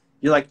 And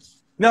you're like,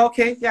 no,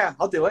 okay, yeah,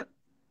 I'll do it.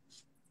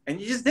 And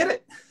you just did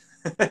it.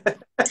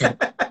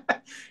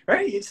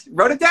 Right? You just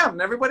wrote it down,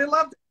 and everybody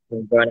loved it.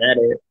 I'm going at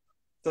it.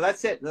 So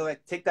that's it. They're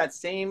like, take that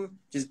same,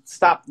 just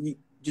stop.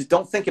 Just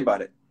don't think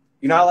about it.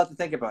 You're not allowed to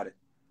think about it.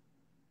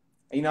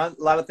 And you're not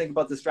allowed to think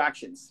about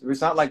distractions.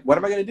 It's not like, what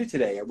am I going to do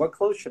today? Or what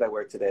clothes should I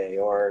wear today?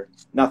 Or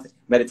nothing.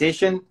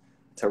 Meditation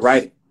to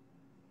writing.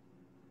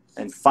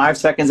 And 5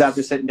 seconds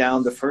after sitting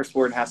down, the first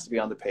word has to be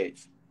on the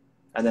page.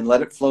 And then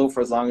let it flow for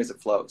as long as it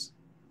flows.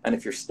 And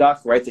if you're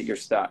stuck, write that you're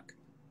stuck.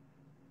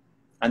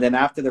 And then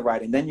after the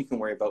writing, then you can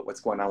worry about what's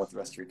going on with the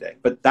rest of your day.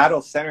 But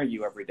that'll center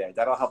you every day.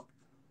 That'll help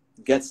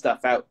get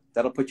stuff out.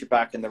 That'll put you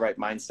back in the right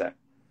mindset.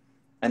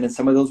 And then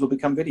some of those will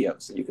become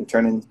videos that you can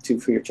turn into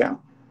for your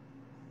channel.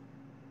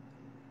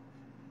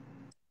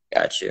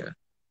 Got you.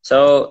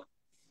 So,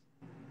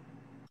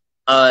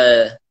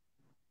 so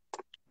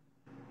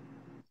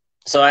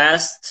I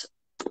asked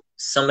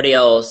somebody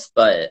else,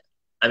 but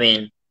I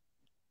mean,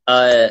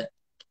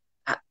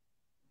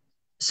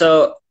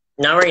 so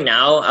now right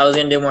now I was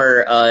gonna do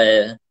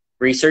more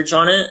research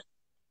on it,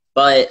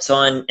 but so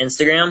on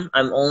Instagram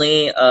I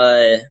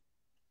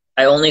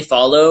only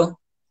follow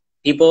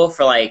people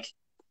for like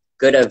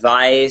good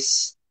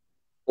advice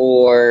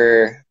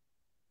or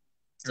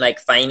like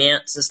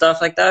finance and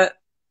stuff like that.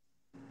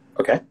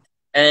 Okay.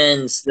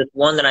 And this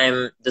one that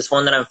I'm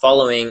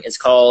following is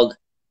called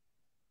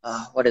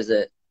what is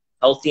it?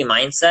 Healthy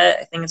Mindset,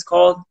 I think it's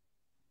called.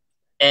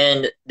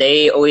 And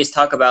they always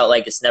talk about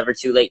like it's never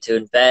too late to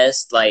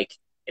invest. Like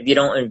if you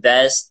don't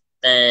invest,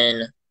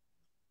 then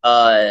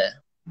like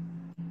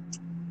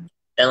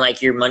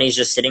your money's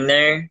just sitting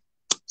there.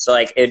 So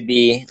like it'd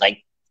be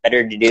like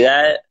better to do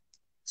that.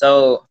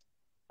 So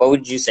what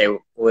would you say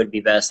would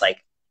be best?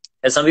 Like,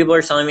 because some people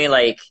are telling me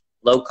like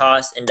low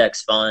cost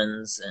index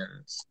funds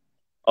and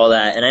all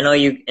that, and I know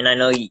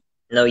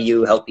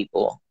you help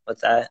people with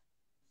that.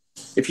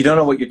 If you don't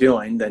know what you're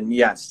doing, then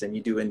yes, then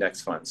you do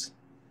index funds.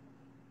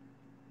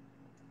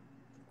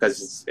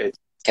 Because it's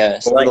Okay,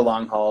 so over like, the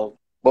long haul,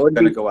 what would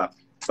going to be go up.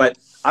 But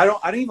I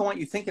don't even want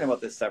you thinking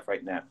about this stuff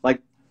right now.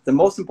 Like the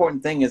most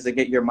important thing is to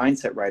get your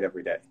mindset right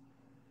every day.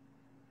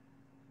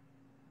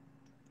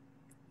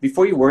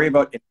 Before you worry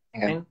about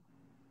anything, okay.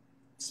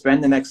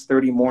 spend the next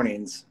 30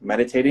 mornings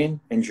meditating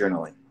and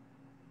journaling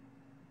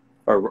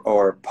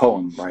or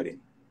poem writing.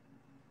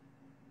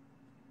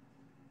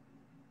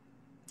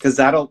 Because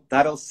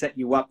that'll set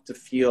you up to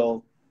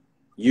feel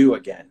you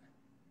again,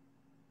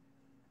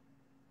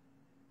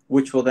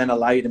 which will then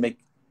allow you to make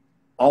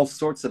all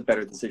sorts of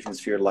better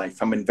decisions for your life,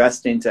 from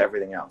investing to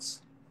everything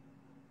else.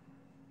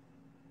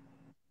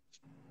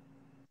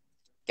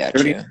 Got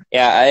 30, you.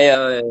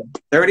 Yeah,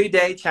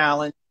 30-day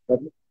challenge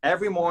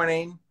every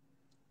morning,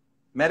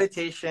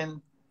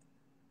 meditation,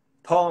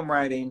 poem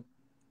writing,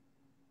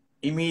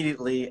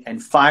 immediately,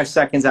 and 5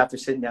 seconds after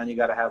sitting down, you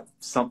got to have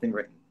something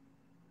written.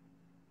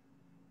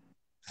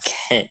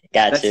 got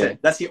That's you. it.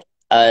 That's the only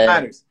thing that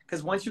matters.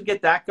 Because once you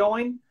get that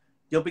going,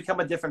 you'll become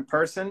a different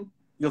person.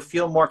 You'll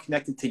feel more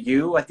connected to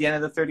you at the end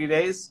of the 30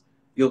 days.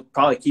 You'll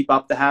probably keep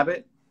up the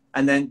habit.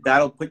 And then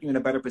that'll put you in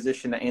a better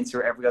position to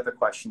answer every other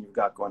question you've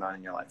got going on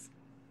in your life.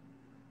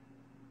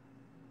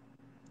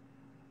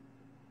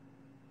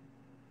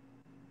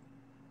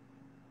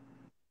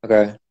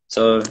 Okay.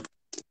 So,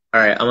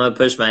 all right, I'm gonna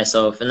push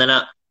myself, and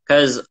then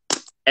because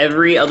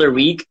every other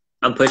week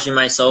I'm pushing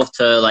myself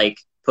to like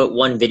put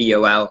one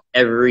video out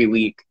every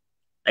week,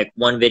 like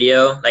one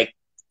video, like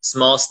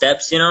small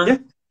steps, you know, Yeah.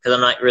 because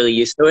I'm not really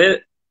used to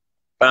it,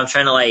 but I'm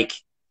trying to like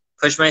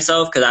push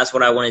myself because that's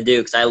what I want to do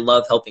because I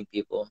love helping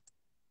people.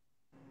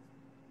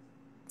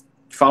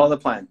 Follow the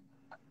plan.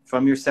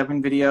 From your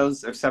 7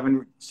 videos or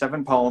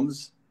seven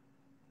poems,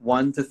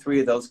 1 to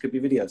 3 of those could be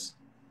videos.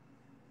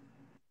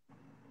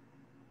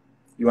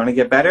 You want to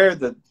get better,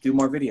 do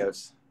more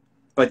videos.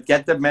 But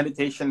get the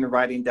meditation and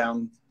writing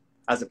down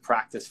as a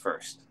practice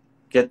first.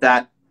 Get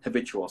that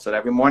habitual. So that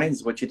every morning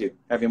is what you do.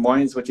 Every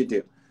morning is what you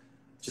do.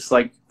 Just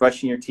like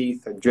brushing your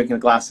teeth or drinking a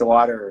glass of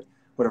water or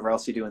whatever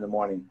else you do in the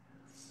morning.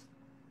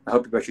 I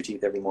hope you brush your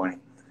teeth every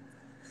morning.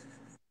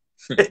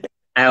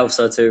 I hope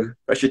so too.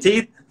 Brush your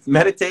teeth,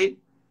 meditate,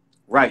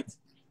 write.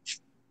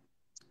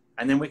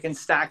 And then we can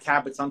stack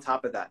habits on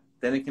top of that.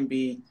 Then it can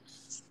be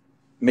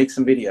make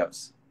some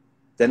videos.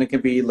 Then it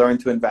can be learn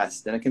to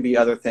invest. Then it can be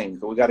other things.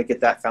 But we got to get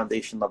that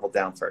foundation level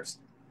down first.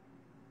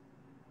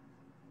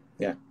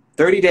 Yeah.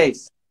 30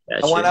 days.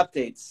 Gotcha. I want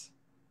updates.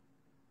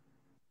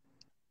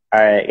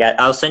 All right. Yeah,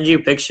 I'll send you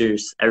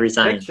pictures every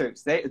time.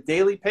 Pictures.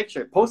 Daily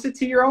picture. Post it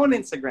to your own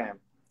Instagram.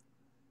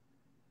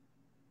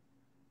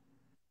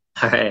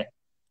 All right.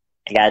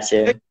 I got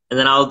you. And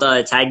then I'll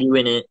tag you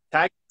in it.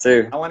 Tag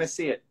too. I want to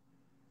see it.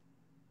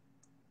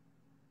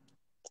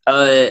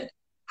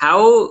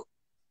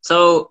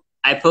 So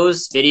I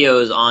post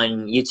videos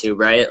on YouTube,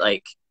 right?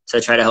 Like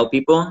to try to help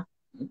people.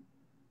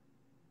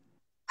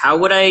 How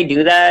would I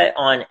do that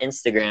on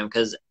Instagram?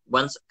 Because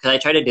I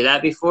tried to do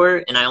that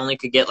before, and I only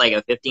could get like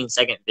a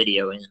 15-second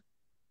video in.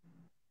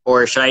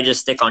 Or should I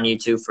just stick on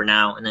YouTube for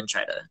now and then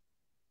try to?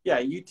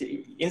 Yeah,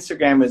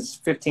 Instagram is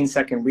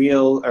 15-second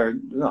reel, or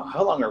no,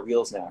 how long are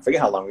reels now? I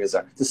forget how long reels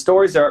are. The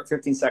stories are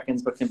 15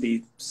 seconds, but can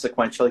be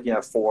sequential. Like, you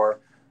have 4.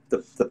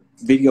 The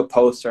video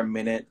posts are a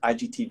minute.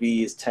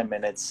 IGTV is 10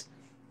 minutes.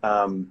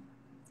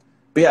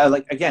 But yeah,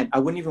 like, again, I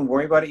wouldn't even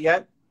worry about it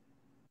yet.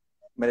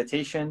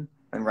 Meditation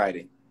and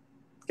writing.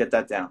 Get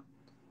that down.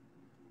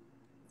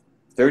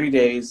 30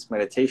 days,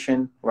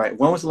 meditation, right.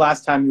 When was the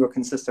last time you were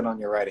consistent on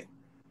your writing?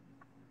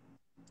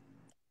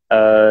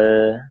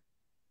 A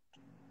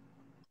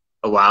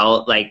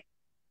while, like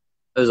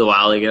it was a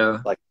while ago,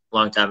 like a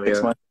long time 6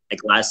 ago, months? like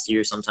last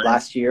year sometime.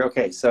 Last year,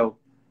 okay. So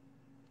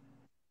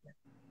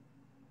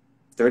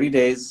 30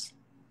 days,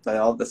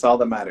 that's all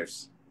that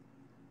matters.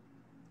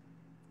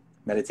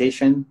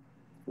 Meditation,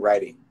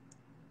 writing.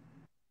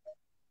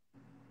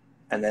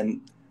 And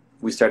then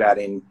we start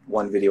adding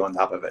one video on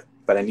top of it.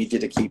 But you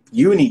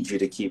need you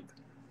to keep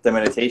the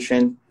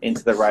meditation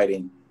into the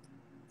writing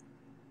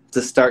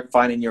to start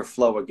finding your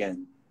flow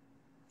again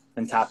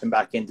and tapping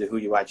back into who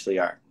you actually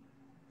are.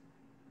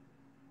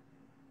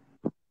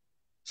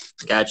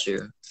 Got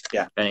you.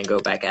 Yeah. Trying to go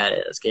back at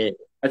it. Let's get it.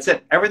 That's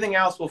it. Everything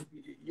else,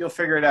 you'll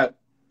figure it out.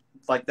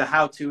 Like the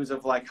how-tos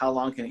of like how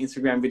long can an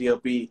Instagram video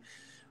be.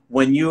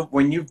 When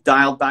you've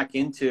dialed back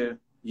into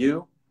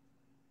you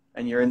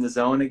and you're in the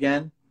zone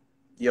again,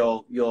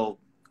 you'll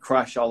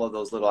crush all of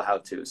those little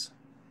how-tos.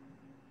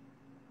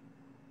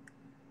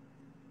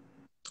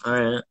 All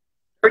right.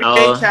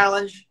 30-day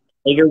challenge.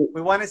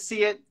 We want to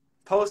see it.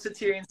 Post it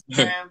to your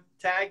Instagram.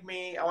 Tag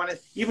me. I want to.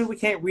 Even if we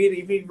can't read it,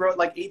 even if you wrote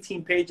like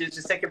 18 pages,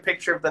 just take a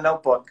picture of the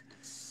notebook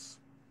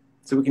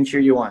so we can cheer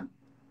you on.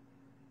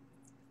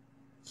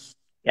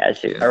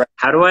 Got you. All right.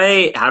 How do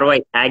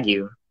I tag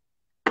you?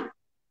 I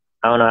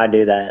don't know how to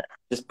do that.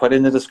 Just put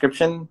in the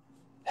description,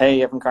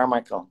 hey, Evan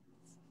Carmichael.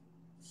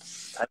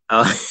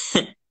 Oh.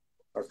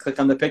 Or click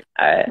on the picture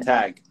and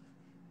tag.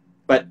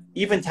 But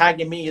even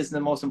tagging me isn't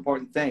the most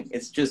important thing.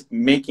 It's just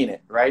making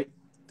it, right?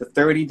 The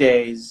 30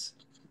 days,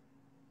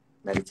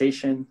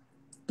 meditation,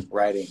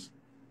 writing,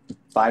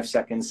 5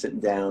 seconds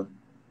sitting down,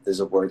 there's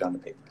a word on the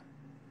paper.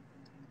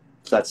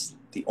 So that's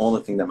the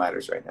only thing that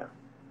matters right now.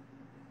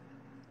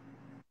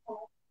 All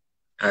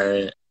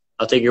right.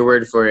 I'll take your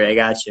word for it. I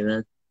got you,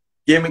 man.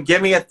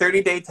 Give me a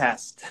 30-day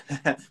test.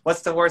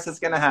 What's the worst that's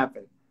going to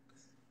happen?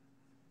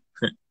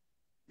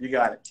 You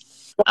got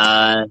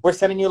it. We're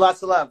sending you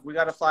lots of love. We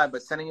got to fly,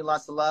 but sending you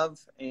lots of love,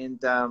 and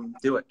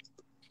do it.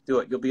 Do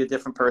it. You'll be a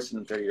different person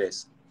in 30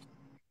 days.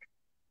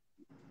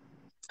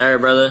 All right,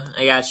 brother.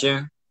 I got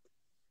you.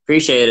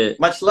 Appreciate it.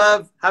 Much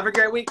love. Have a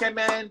great weekend,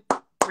 man.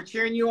 We're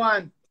cheering you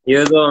on. You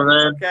as well,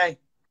 man. Okay.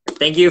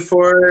 Thank you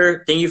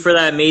for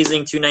that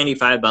amazing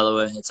 $2.95, by the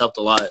way. It's helped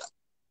a lot.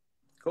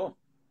 Cool.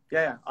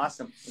 Yeah,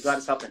 awesome. I'm glad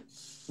it's helping.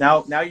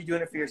 Now you're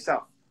doing it for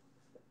yourself.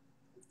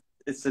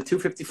 It's the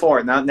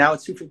 254. Now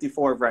it's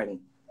 254 of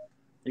writing.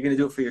 You're gonna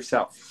do it for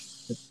yourself.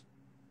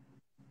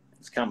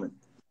 It's coming.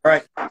 All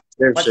right.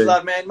 Sure, Much sure.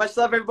 love, man. Much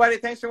love, everybody.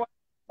 Thanks for watching.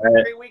 All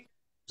right. Great week.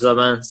 What's up,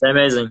 man? Stay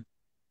amazing.